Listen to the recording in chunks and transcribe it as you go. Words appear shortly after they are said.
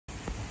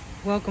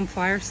Welcome,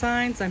 fire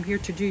signs. I'm here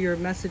to do your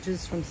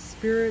messages from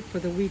Spirit for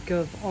the week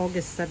of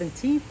August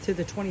 17th to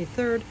the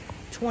 23rd,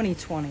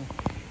 2020.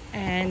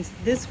 And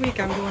this week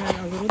I'm doing it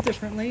a little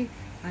differently.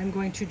 I'm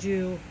going to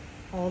do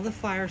all the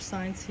fire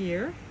signs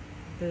here,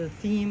 the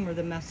theme or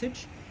the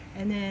message,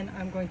 and then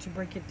I'm going to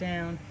break it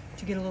down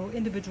to get a little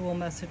individual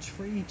message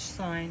for each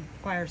sign,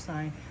 fire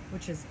sign,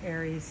 which is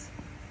Aries,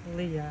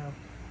 Leo,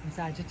 and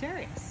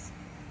Sagittarius.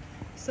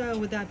 So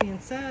with that being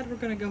said, we're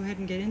going to go ahead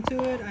and get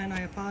into it, and I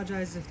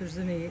apologize if there's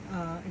any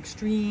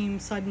extreme,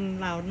 sudden,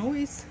 loud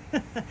noise,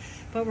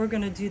 but we're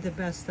going to do the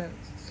best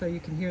so you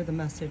can hear the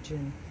message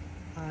and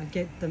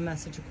get the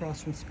message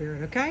across from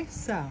Spirit, okay?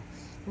 So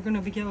we're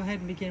going to go ahead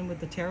and begin with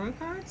the tarot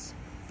cards.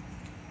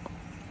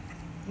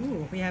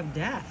 Ooh, we have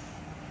death,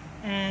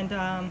 and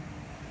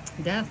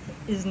death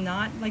is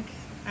not like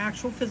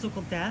actual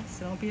physical death,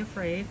 so don't be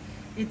afraid.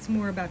 It's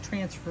more about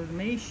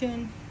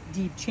transformation,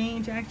 deep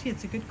change. Actually,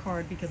 it's a good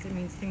card because it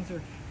means things are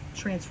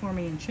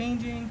transforming and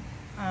changing,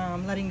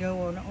 letting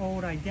go of an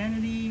old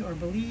identity or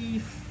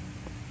belief,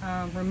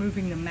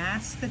 removing the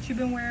mask that you've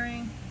been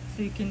wearing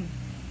so you can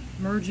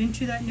merge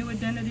into that new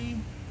identity,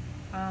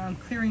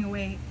 clearing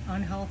away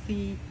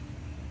unhealthy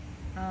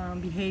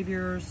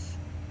behaviors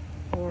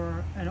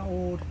or an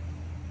old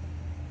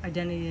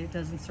identity that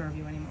doesn't serve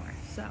you anymore.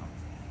 So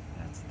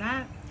that's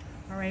that.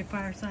 All right,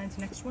 fire signs,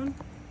 next one.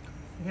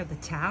 We have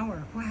the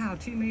Tower. Wow,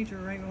 two major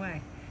right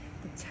away.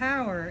 The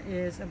Tower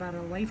is about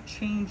a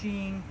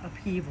life-changing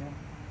upheaval.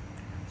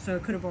 So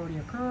it could have already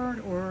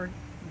occurred, or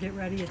get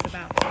ready, it's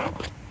about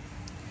to.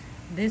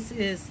 This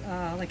is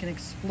like an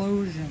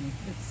explosion.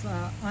 It's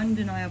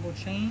undeniable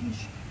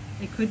change.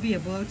 It could be a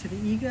blow to the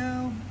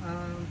ego.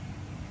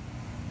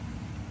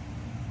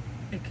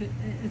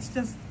 It's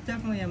just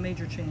definitely a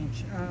major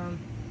change.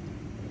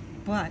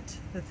 But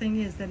the thing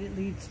is that it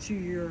leads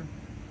to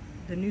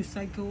the new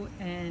cycle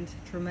and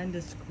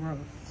tremendous growth.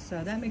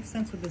 So that makes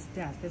sense with this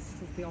death. This is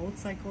the old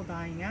cycle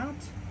dying out,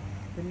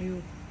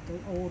 the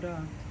old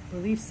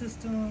belief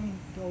system,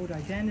 the old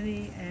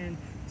identity, and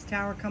this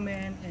Tower come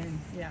in and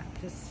yeah,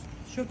 just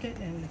shook it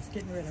and it's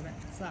getting rid of it.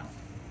 So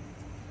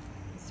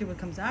let's see what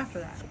comes after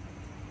that.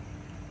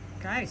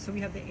 Okay, so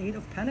we have the Eight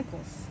of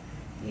Pentacles.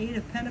 The Eight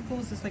of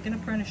Pentacles is like an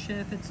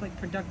apprenticeship. It's like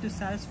productive,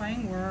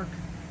 satisfying work,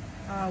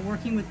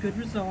 working with good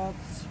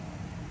results.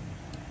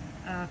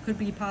 Could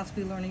be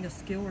possibly learning a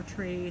skill or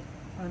trade,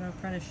 an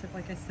apprenticeship,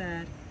 like I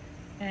said.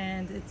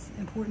 And it's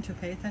important to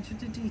pay attention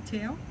to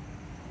detail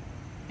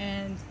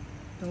and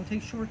don't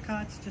take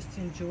shortcuts. Just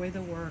enjoy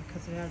the work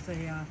because it has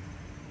a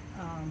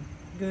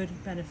good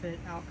benefit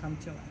outcome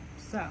to it.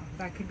 So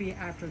that could be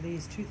after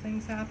these two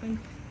things happen.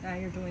 Now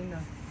you're doing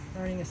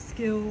learning a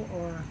skill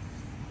or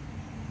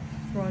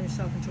throwing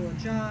yourself into a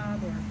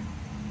job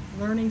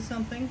or learning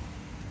something.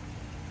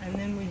 And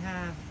then we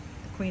have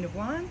the Queen of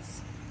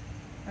Wands.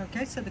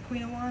 Okay, so the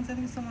Queen of Wands, I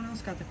think someone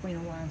else got the Queen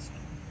of Wands.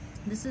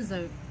 This is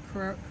a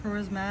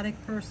charismatic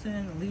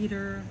person, a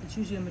leader. It's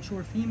usually a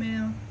mature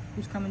female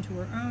who's coming to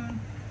her own.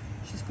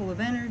 She's full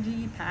of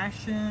energy,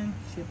 passion.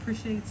 She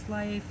appreciates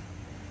life.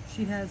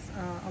 She has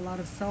a lot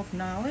of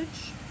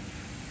self-knowledge,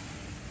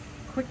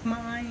 quick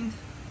mind,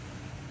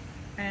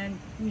 and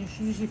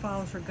she usually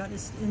follows her gut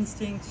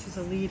instinct. She's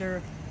a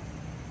leader,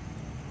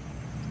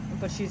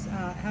 but she's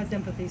has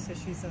empathy, so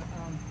she's a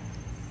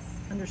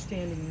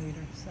understanding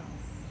leader. So,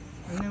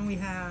 and then we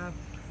have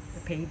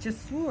the Page of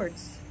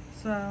Swords.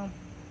 So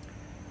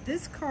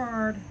this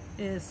card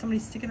is somebody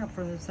sticking up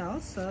for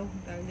themselves. So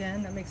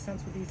again, that makes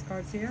sense with these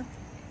cards here.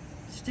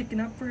 Sticking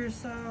up for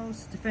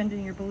yourselves,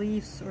 defending your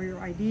beliefs or your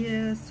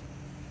ideas.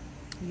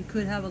 You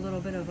could have a little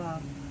bit of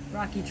a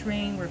rocky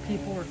terrain where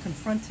people are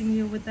confronting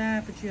you with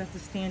that, but you have to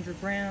stand your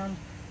ground.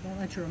 Don't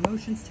let your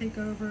emotions take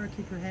over.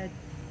 Keep your head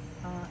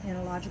in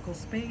a logical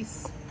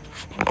space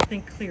and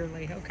think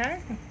clearly,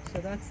 okay? So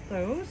that's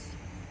those.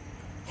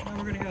 Now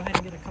we're going to go ahead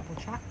and get a couple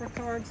chakra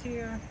cards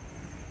here.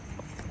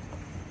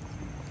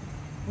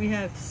 We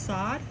have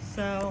Sod,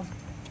 so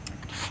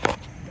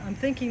I'm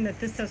thinking that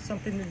this has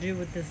something to do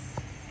with this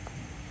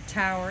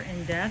Tower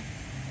and death.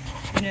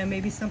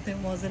 Maybe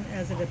something wasn't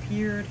as it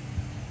appeared,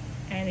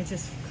 and it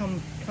just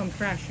come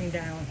crashing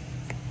down.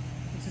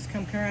 It's just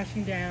come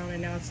crashing down,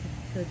 and now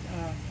the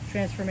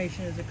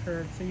transformation has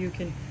occurred. So you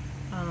can,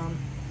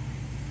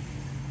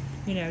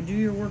 do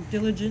your work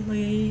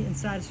diligently and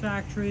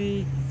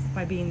satisfactory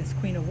by being this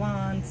Queen of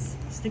Wands,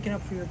 sticking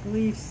up for your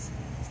beliefs,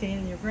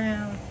 standing your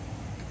ground,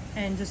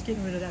 and just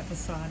getting rid of that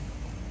facade.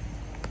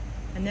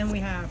 And then we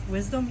have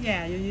Wisdom.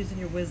 Yeah, you're using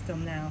your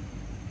wisdom now.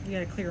 You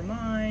got a clear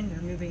mind.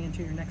 You're moving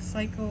into your next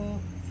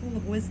cycle, full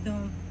of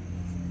wisdom,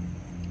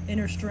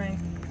 inner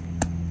strength.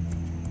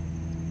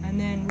 And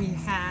then we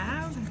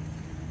have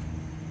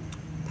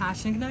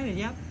Passion Ignited.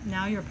 Yep,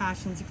 now your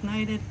passion's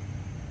ignited.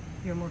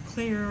 You're more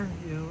clear.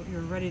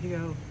 You're ready to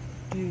go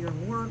do your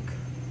work.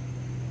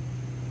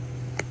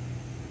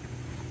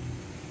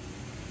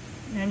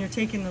 And you're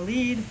taking the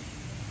lead.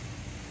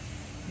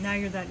 Now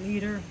you're that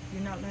leader.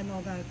 You're not letting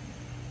all that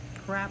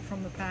crap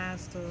from the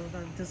past or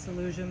that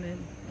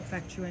disillusionment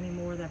affect you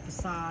anymore, that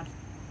facade.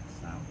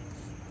 So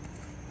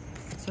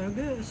So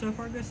good. So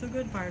far, good. So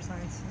good, fire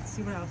signs. Let's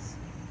see what else.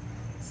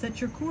 Set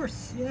your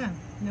course. Yeah.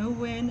 Know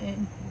when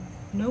and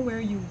know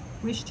where you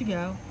wish to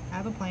go.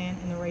 Have a plan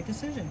and the right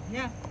decision.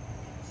 Yeah.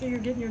 So you're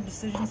getting your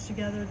decisions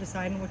together,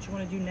 deciding what you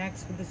want to do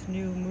next with this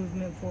new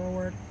movement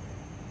forward.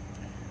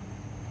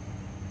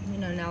 You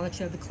know, now that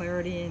you have the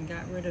clarity and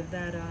got rid of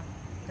that,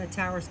 that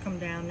tower's come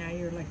down, now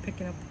you're like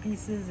picking up the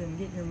pieces and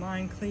getting your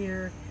mind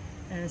clear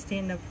and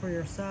standing up for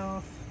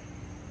yourself,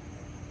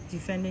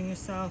 defending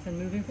yourself and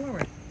moving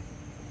forward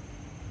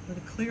with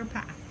a clear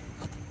path.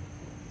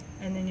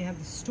 And then you have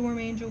the storm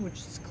angel, which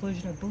is a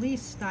collision of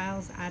beliefs,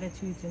 styles,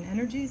 attitudes, and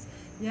energies.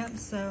 Yep,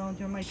 so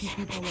there might be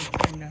people like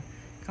trying to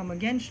come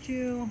against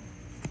you,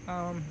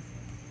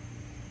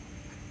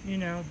 you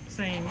know,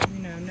 saying,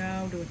 you know,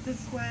 no, do it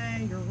this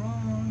way, you're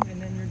wrong,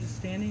 and then you're just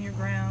standing your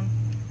ground.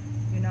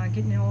 You're not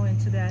getting all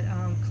into that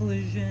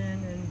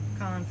collision and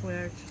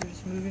conflict. You're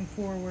just moving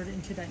forward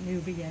into that new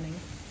beginning.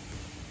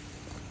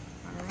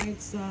 All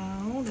right, so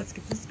let's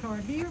get this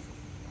card here.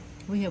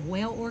 We have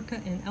Whale,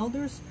 Orca, and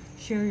Elders.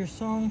 Share your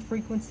song,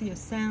 frequency of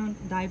sound,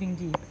 diving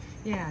deep.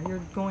 Yeah,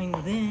 you're going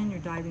within, you're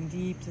diving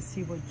deep to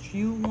see what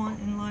you want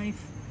in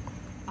life.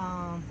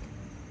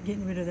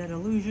 Getting rid of that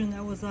illusion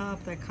that was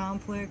up, that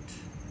conflict.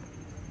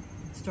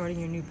 Starting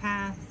your new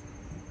path.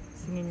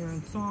 Singing your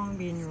own song,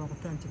 being your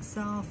authentic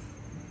self.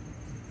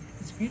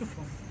 It's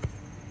beautiful.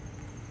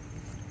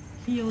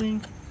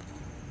 Healing.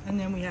 And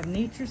then we have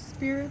nature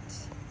spirit.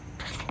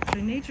 So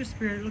nature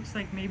spirit looks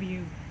like maybe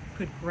you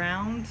could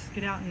ground,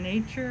 get out in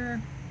nature.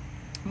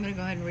 I'm going to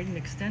go ahead and read an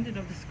extended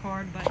of this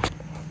card, but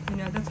you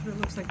know, that's what it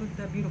looks like. Look at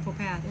that beautiful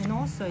path. And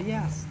also,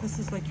 yes, this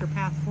is like your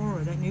path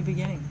forward, that new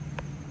beginning.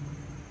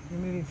 You're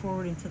moving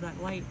forward into that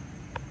light.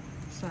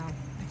 So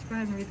let's go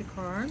ahead and read the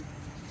card.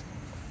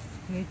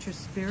 Nature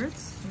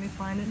spirits. Let me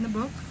find it in the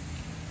book.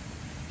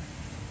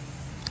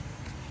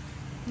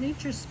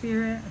 Nature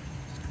spirit.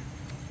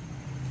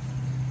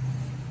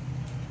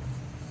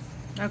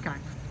 Okay,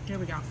 here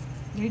we go.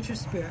 Nature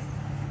spirit.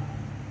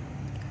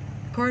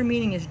 The card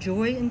meaning is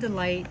joy and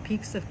delight,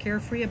 peaks of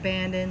carefree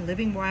abandon,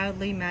 living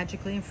wildly,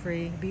 magically, and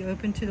free. Be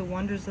open to the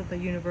wonders of the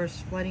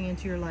universe flooding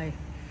into your life.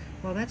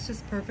 Well, that's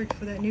just perfect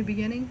for that new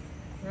beginning,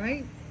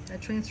 right? That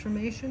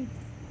transformation.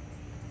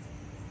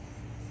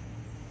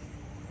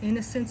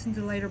 Innocence and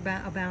delight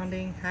are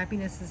abounding.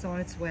 Happiness is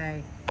on its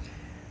way.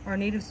 Your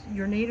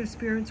native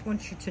spirits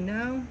want you to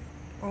know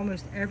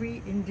almost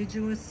every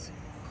indigenous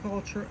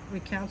culture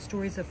recounts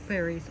stories of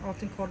fairies,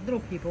 often called little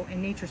people, and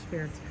nature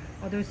spirits.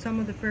 Although some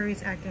of the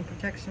fairies act in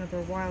protection of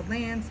their wild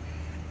lands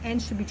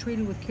and should be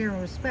treated with care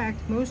and respect,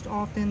 most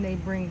often they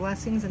bring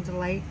blessings and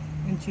delight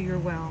into your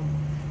realm.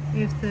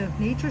 If the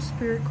nature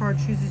spirit card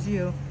chooses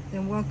you,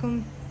 then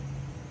welcome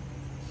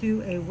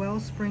to a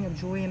wellspring of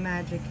joy and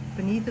magic.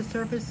 Beneath the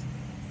surface,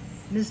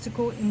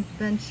 mystical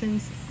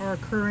inventions are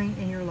occurring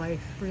in your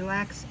life.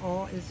 Relax,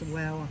 all is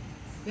well.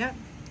 Yep.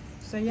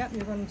 So yep,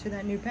 you're going to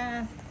that new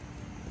path.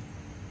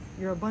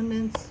 Your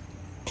abundance.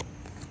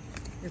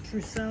 Your true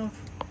self.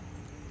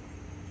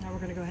 Now we're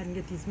going to go ahead and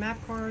get these map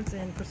cards.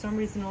 And for some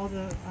reason, all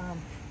the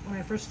when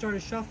I first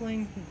started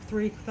shuffling,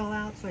 3 fell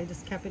out, so I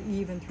just kept it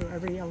even through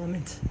every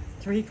element.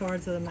 3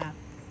 cards of the map.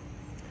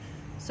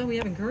 So we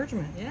have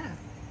encouragement. Yeah.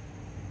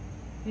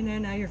 You know,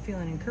 now you're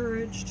feeling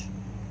encouraged.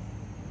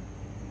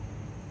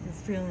 You're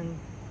feeling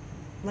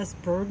less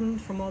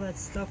burdened from all that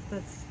stuff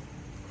that's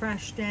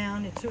crashed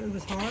down. It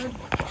was hard.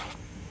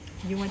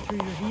 You went through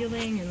your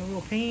healing and a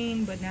little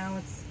pain, but now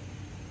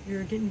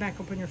you're getting back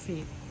up on your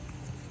feet.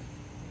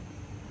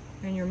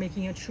 And you're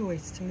making a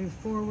choice to move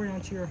forward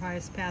onto your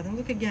highest path. And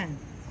look again.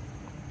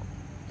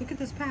 Look at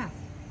this path.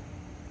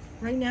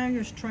 Right now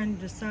you're trying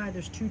to decide,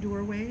 there's 2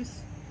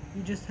 doorways.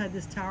 You just had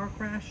this tower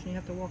crash and you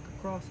have to walk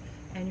across,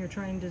 and you're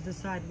trying to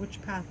decide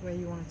which pathway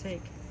you want to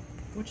take.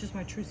 Which is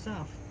my true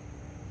self?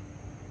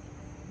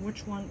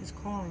 Which one is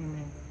calling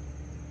me?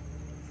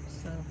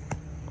 So,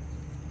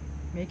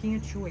 making a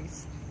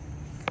choice.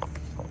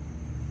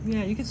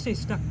 Yeah, you could stay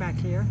stuck back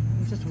here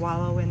and just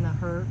wallow in the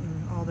hurt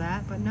and all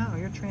that, but no,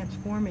 you're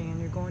transforming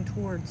and you're going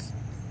towards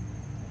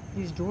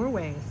these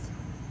doorways.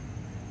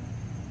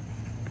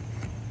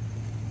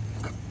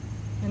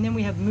 And then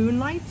we have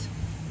moonlight.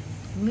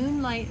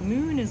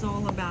 Moon is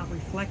all about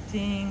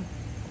reflecting,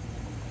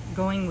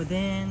 going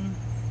within,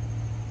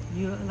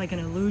 like an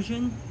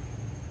illusion.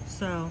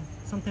 So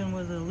something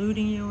was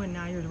eluding you and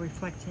now you're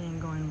reflecting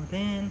and going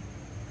within.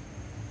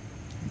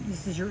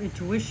 This is your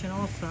intuition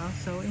also.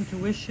 So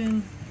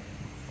intuition,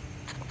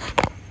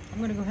 I'm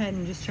going to go ahead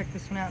and just check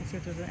this one out and see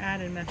if there's an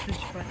added message,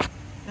 but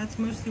that's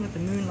mostly what the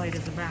moonlight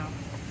is about.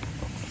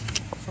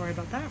 Sorry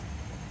about that.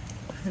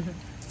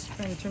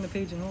 Trying to turn the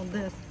page and hold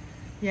this.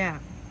 Yeah,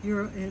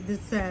 this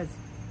says,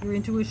 your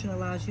intuition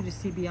allows you to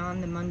see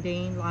beyond the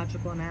mundane,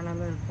 logical, and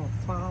analytical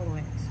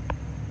followings.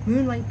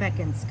 Moonlight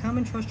beckons. Come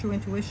and trust your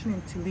intuition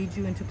and to lead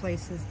you into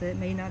places that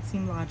may not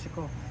seem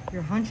logical.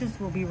 Your hunches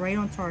will be right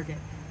on target.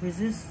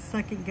 Resist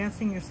second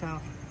guessing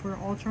yourself, for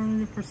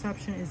alternative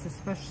perception is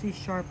especially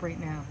sharp right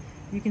now.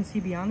 You can see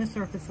beyond the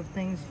surface of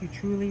things. You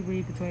truly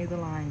read between the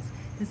lines.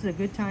 This is a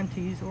good time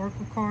to use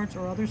oracle cards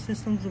or other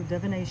systems of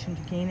divination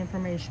to gain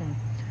information.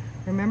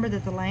 Remember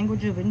that the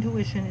language of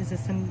intuition is a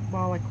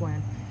symbolic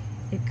one.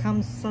 It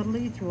comes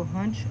subtly through a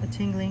hunch, a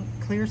tingling,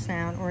 clear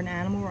sound, or an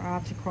animal or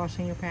object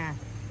crossing your path.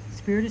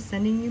 Spirit is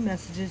sending you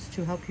messages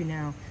to help you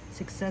now.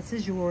 Success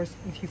is yours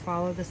if you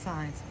follow the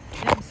signs.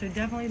 Yep, so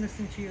definitely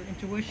listen to your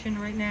intuition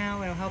right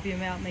now. It'll help you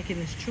out making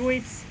this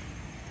choice,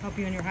 help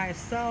you in your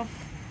highest self.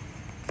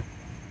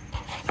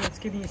 So it's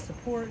giving you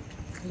support,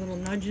 little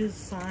nudges,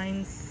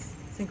 signs,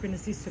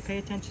 synchronicities, so pay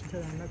attention to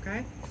them,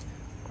 okay?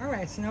 All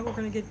right, so now we're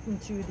going to get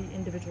into the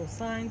individual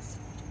signs.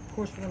 Of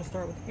course, we're going to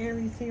start with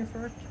Aries here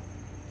first.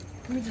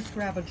 Let me just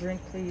grab a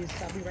drink, please.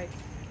 I'll be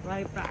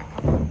right back.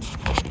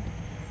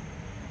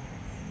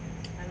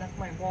 I left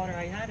my water.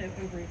 I had it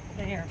over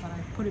there, but I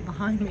put it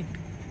behind me.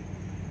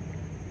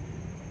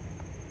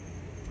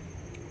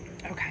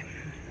 Okay.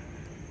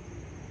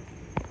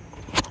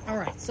 All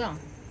right, so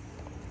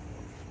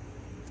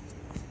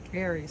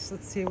Aries,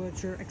 let's see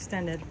what your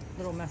extended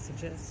little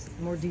message is.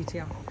 More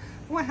detail.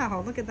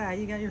 Wow, look at that.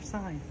 You got your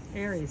sign,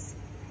 Aries.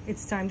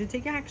 It's time to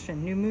take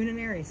action. New moon in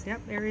Aries.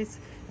 Yep, Aries.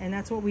 And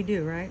that's what we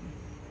do, right?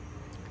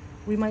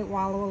 We might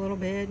wallow a little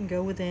bit and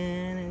go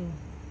within and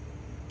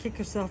kick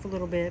ourselves a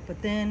little bit,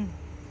 but then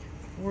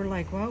we're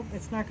like, well,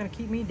 it's not going to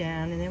keep me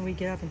down, and then we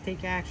get up and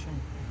take action,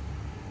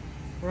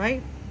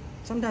 right?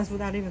 Sometimes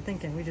without even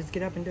thinking, we just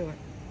get up and do it.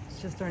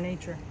 It's just our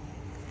nature.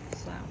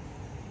 So,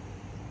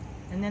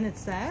 and then it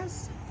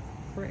says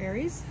for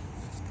Aries,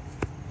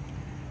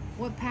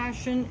 what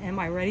passion am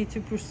I ready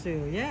to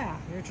pursue? Yeah,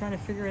 you're trying to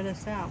figure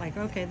this out. Like,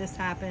 okay, this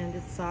happened,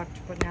 it sucked,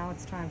 but now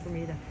it's time for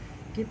me to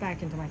get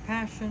back into my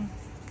passion.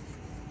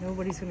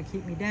 Nobody's going to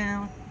keep me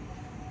down.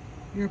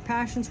 Your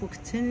passions will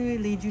continually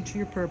lead you to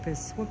your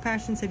purpose. What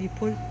passions have you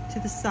put to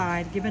the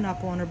side, given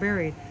up on, or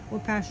buried?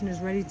 What passion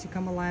is ready to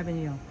come alive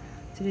in you?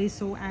 Today's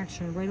soul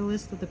action. Write a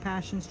list of the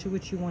passions to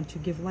which you want to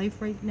give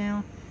life right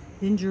now.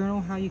 Then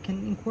journal how you can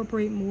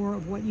incorporate more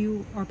of what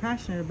you are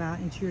passionate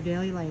about into your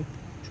daily life.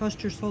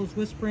 Trust your soul's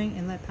whispering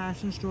and let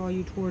passions draw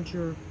you towards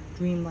your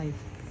dream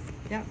life.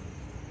 Yep.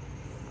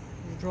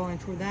 You're drawing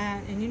toward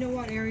that. And you know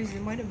what, Aries?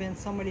 It might have been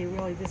somebody who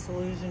really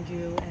disillusioned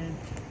you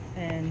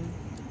and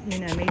you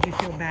know, made you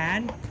feel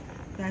bad.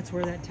 That's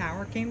where that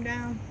tower came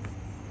down.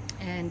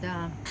 And,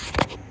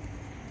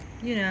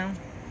 you know,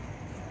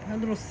 a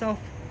little self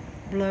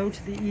blow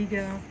to the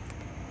ego.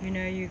 You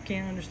know, you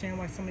can't understand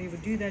why somebody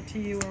would do that to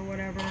you or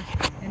whatever.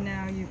 And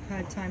now you've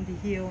had time to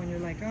heal and you're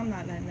like, I'm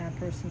not letting that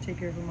person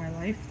take over my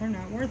life. They're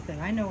not worth it.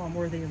 I know I'm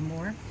worthy of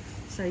more.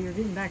 So you're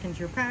getting back into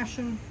your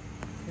passion.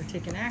 You're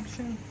taking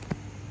action.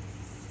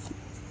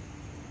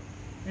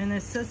 And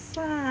it says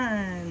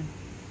sun.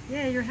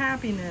 Yeah, your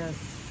happiness.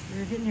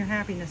 You're getting your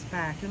happiness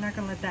back. You're not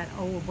going to let that,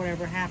 oh,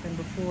 whatever happened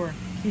before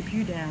keep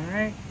you down,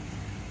 right?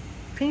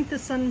 Paint the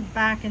sun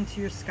back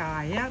into your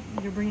sky. Yep,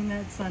 you're bringing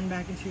that sun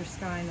back into your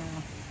sky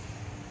now.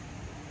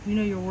 You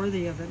know you're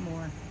worthy of it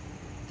more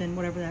than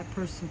whatever that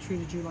person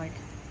treated you like.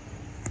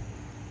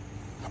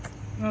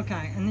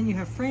 Okay, and then you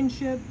have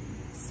friendship.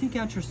 Seek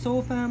out your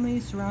soul family.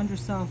 Surround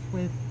yourself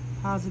with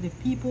positive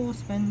people.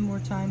 Spend more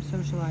time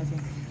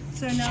socializing.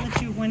 So now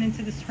that you went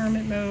into this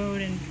hermit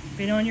mode and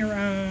been on your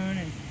own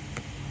and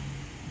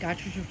got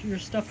your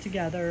stuff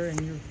together and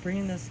you're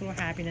bringing this little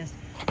happiness,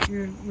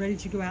 you're ready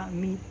to go out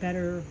and meet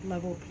better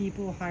level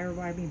people, higher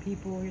vibing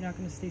people. You're not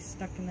going to stay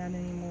stuck in that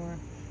anymore.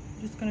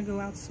 You're just going to go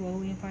out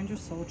slowly and find your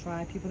soul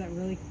tribe, people that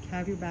really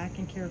have your back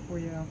and care for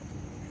you.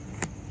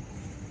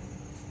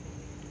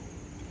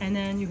 And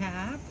then you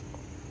have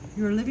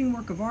your living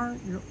work of art.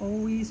 You're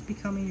always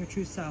becoming your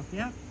true self.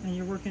 Yep. And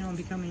you're working on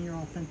becoming your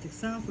authentic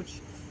self, which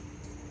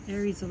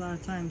Aries a lot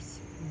of times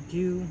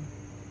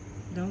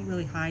don't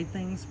really hide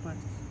things, but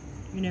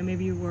you know,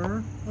 maybe you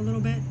were a little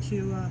bit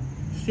to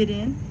fit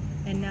in,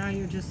 and now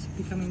you're just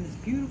becoming this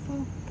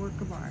beautiful work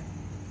of art.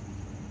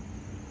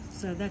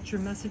 So that's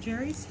your message,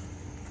 Aries.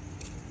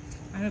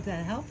 I hope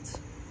that helped.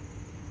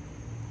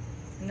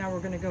 And now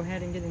we're going to go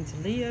ahead and get into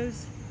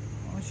Leos.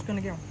 I'm just going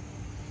to get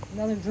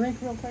another drink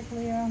real quick,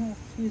 Leo.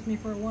 Excuse me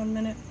for 1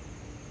 minute.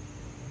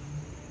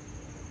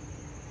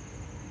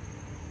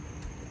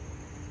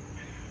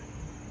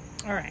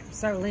 All right,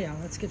 so Leo,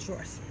 let's get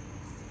yours.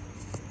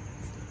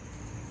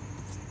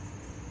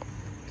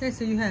 Okay,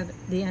 so you have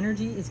the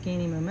energy is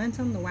gaining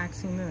momentum, the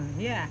waxing moon.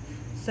 Yeah,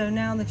 so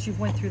now that you've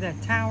went through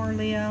that tower,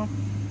 Leo,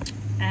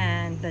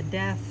 and the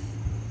death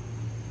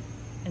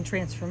and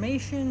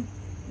transformation,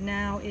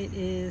 now it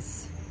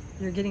is,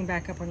 you're getting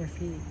back up on your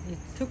feet. It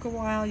took a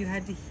while, you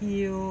had to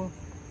heal,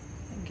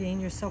 gain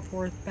your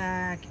self-worth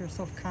back, your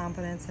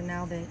self-confidence, and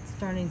now that's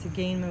starting to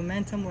gain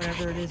momentum,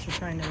 whatever it is you're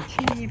trying to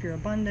achieve, your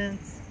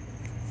abundance,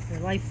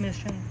 your life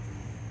mission.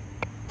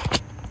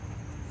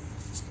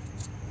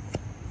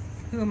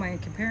 Who am I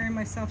comparing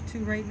myself to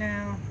right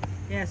now?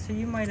 Yeah, so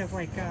you might have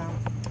like,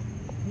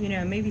 you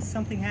know, maybe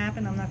something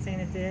happened. I'm not saying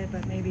it did,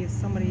 but maybe if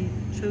somebody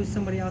chose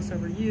somebody else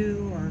over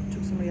you or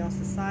took somebody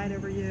else's side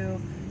over you,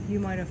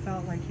 you might have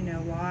felt like, you know,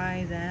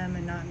 why them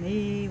and not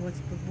me?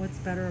 What's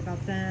better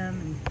about them?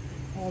 And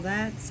all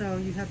that. So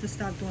you have to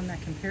stop doing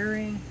that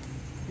comparing.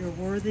 You're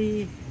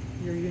worthy,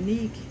 you're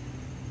unique.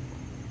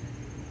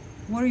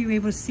 What are you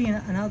able to see in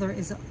another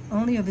is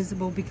only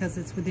visible because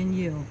it's within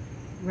you,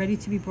 ready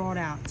to be brought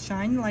out.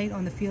 Shine light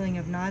on the feeling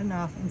of not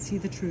enough and see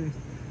the truth.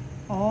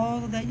 All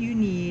that you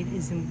need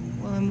is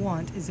and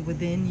want is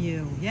within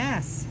you.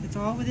 Yes, it's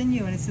all within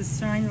you. And it says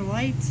shine your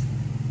light.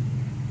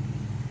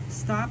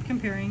 Stop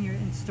comparing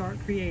and start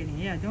creating.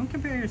 Yeah, don't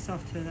compare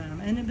yourself to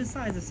them. And then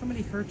besides, if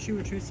somebody hurts you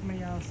or treats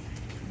somebody else,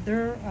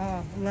 their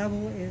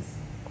level is,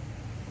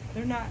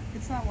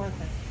 it's not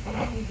worth it. They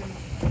don't need your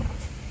money.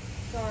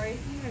 Sorry,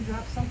 I'm gonna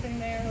drop something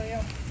there,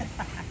 Leo.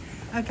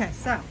 Okay,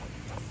 so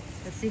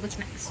let's see what's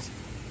next.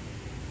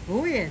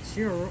 Voyage,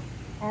 you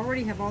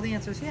already have all the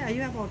answers. Yeah,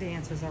 you have all the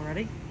answers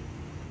already.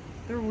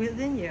 They're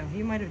within you.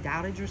 You might have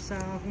doubted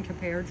yourself and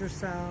compared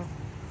yourself,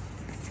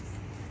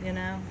 you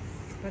know,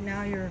 but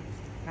now you're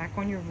back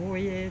on your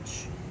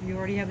voyage. You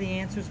already have the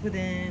answers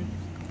within.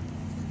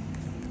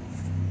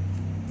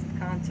 You've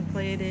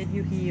contemplated,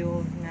 you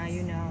healed, now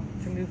you know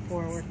to move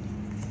forward.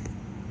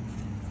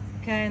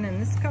 Okay, and then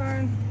this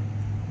card,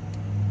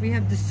 we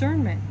have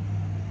discernment.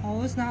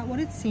 All is not what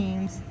it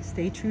seems.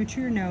 Stay true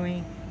to your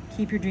knowing.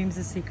 Keep your dreams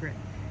a secret.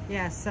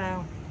 Yeah,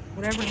 so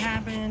whatever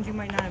happened, you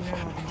might not have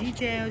known all the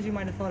details. You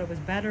might have thought it was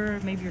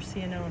better. Maybe you're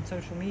seeing it on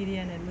social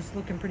media and it was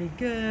looking pretty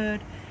good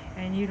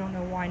and you don't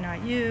know why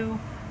not you.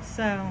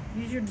 So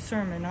use your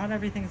discernment. Not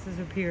everything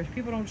disappears.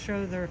 People don't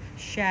show their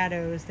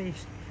shadows. They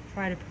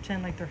try to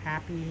pretend like they're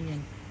happy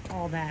and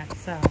all that.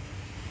 So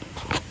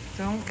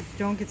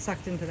don't get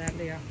sucked into that,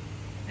 Leo.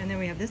 And then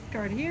we have this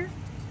card here.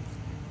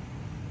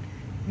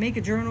 Make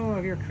a journal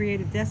of your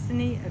creative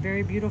destiny, a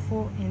very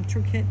beautiful,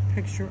 intricate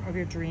picture of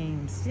your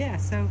dreams. Yeah,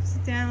 so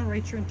sit down,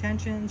 write your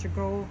intentions, your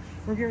goal.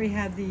 We're going to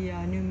have the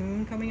new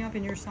moon coming up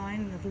in your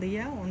sign of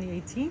Leo on the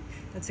 18th.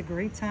 That's a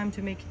great time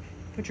to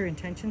put your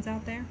intentions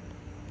out there.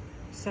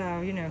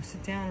 So, you know,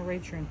 sit down and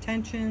write your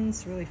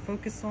intentions, really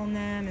focus on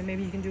them, and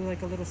maybe you can do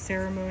like a little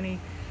ceremony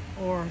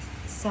or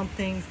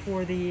something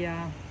for the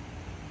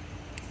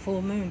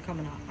full moon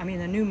coming up. I mean,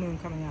 the new moon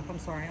coming up, I'm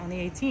sorry, on the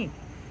 18th.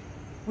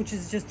 Which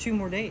is just 2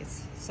 more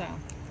days. So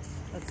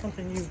that's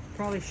something you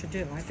probably should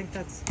do. I think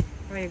that's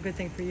probably a good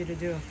thing for you to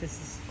do if this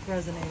is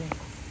resonating.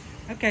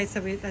 Okay,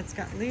 so that's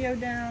got Leo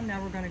down. Now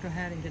we're going to go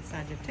ahead and get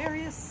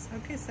Sagittarius.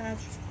 Okay, Sag,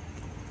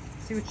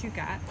 see what you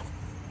got.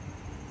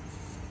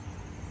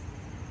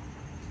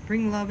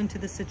 Bring love into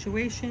the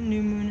situation.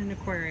 New moon in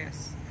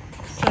Aquarius.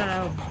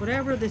 So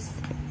whatever this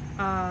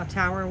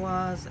tower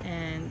was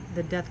and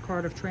the death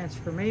card of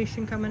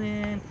transformation coming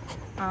in,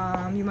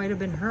 you might have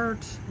been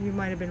hurt, you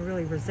might have been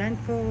really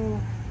resentful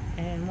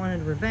and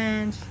wanted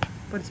revenge,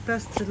 but it's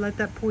best to let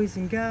that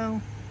poison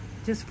go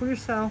just for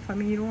yourself. I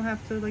mean, you don't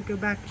have to like go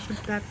back to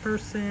that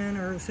person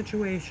or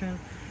situation.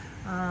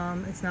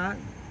 It's not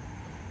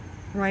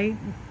right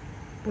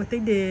what they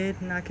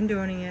did, not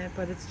condoning it,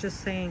 but it's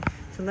just saying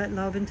to let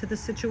love into the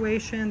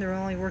situation. They're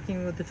only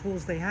working with the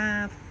tools they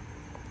have.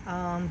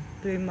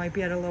 They might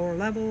be at a lower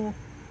level,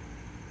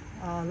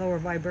 lower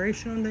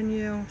vibration than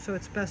you, so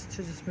it's best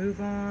to just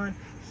move on,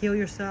 heal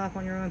yourself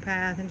on your own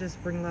path, and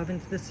just bring love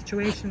into the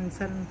situation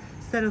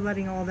instead of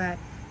letting all that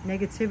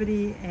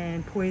negativity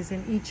and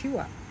poison eat you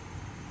up.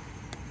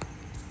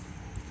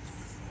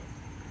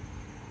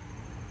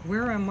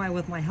 Where am I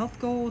with my health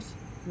goals?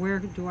 Where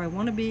do I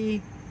want to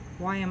be?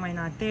 Why am I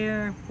not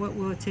there? What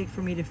will it take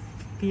for me to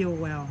feel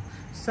well?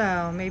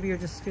 So maybe you're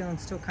just feeling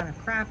still kind of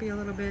crappy a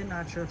little bit,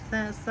 not your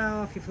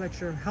self. You've let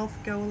your health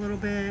go a little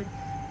bit,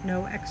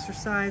 no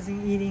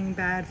exercising, eating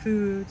bad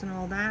foods and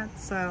all that.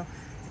 So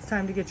it's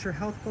time to get your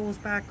health goals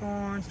back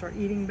on, start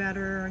eating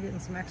better, getting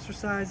some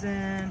exercise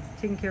in,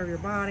 taking care of your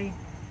body.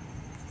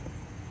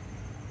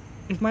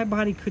 If my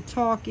body could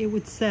talk, it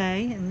would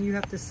say, and you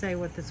have to say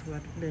what this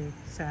would be,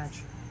 Sag.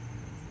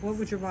 What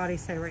would your body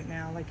say right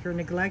now? Like you're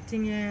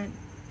neglecting it,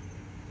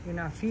 you're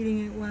not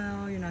feeding it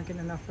well, you're not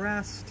getting enough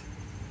rest.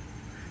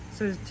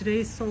 So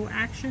today's soul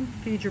action: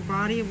 feed your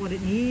body what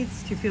it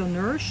needs to feel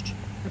nourished,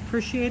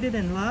 appreciated,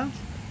 and loved.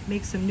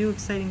 Make some new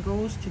exciting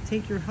goals to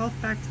take your health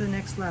back to the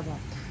next level.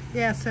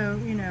 Yeah, so,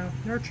 you know,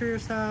 nurture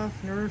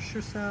yourself, nourish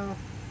yourself.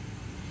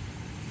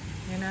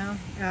 You know,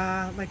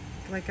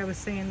 like I was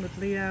saying with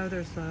Leo,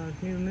 there's a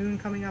new moon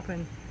coming up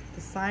in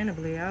the sign of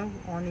Leo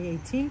on the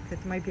 18th.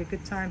 It might be a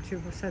good time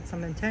to set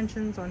some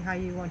intentions on how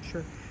you want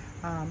your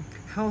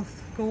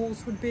health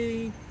goals would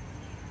be,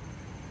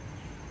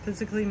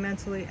 physically,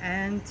 mentally,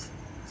 and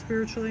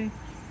spiritually.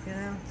 You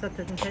know, set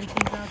the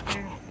intentions out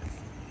there.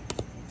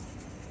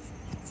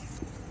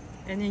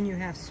 And then you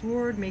have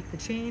sword, make the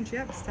change.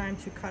 Yep, it's time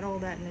to cut all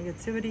that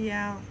negativity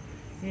out.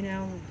 You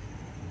know,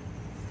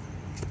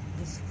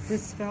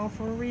 this fell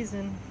for a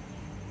reason.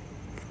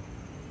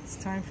 It's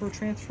time for a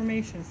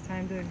transformation. It's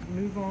time to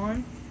move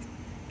on.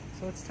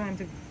 So it's time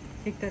to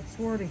take that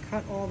sword and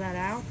cut all that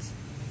out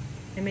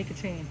and make a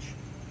change.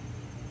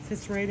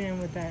 Fits right in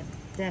with that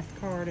death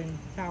card and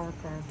tower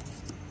card.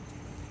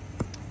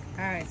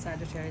 All right,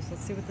 Sagittarius,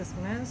 let's see what this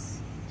one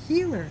is.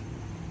 Healer.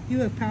 You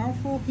have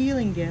powerful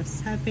healing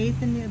gifts. Have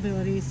faith in the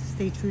abilities to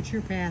stay true to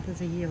your path as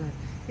a healer.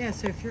 Yeah,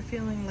 so if you're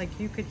feeling like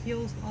you could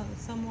heal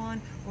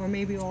someone, or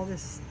maybe all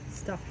this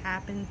stuff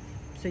happened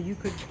so you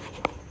could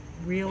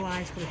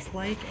realize what it's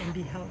like and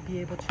be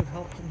able to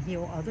help and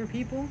heal other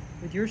people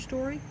with your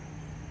story,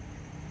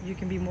 you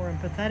can be more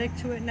empathetic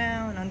to it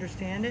now and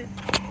understand it.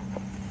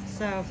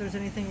 So if there's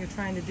anything you're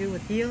trying to do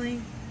with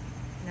healing,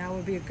 now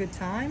would be a good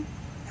time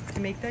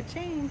to make that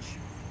change.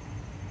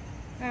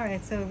 All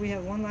right, so we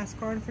have one last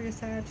card for you,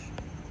 Sag.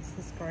 It's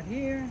this card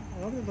here.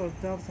 I love the little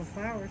doves and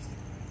flowers.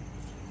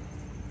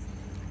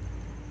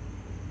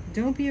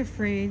 Don't be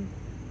afraid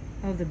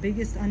of the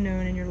biggest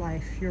unknown in your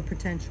life, your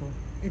potential.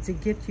 It's a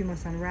gift you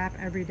must unwrap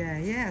every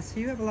day. Yeah, so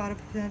you have a lot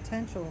of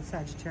potential,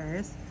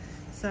 Sagittarius.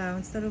 So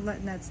instead of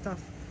letting that stuff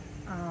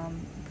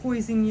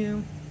poison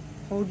you,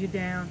 hold you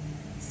down,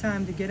 it's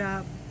time to get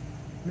up,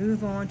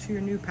 move on to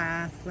your new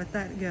path, let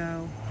that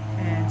go,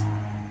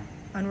 and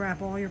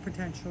unwrap all your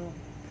potential,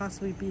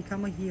 possibly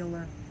become a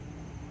healer,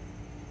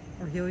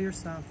 or heal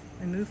yourself,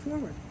 and move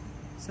forward.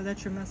 So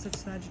that's your message,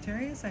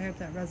 Sagittarius. I hope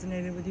that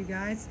resonated with you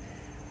guys.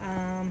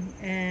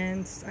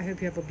 And I hope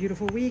you have a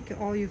beautiful week.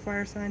 All you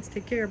fire signs,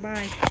 take care.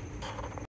 Bye.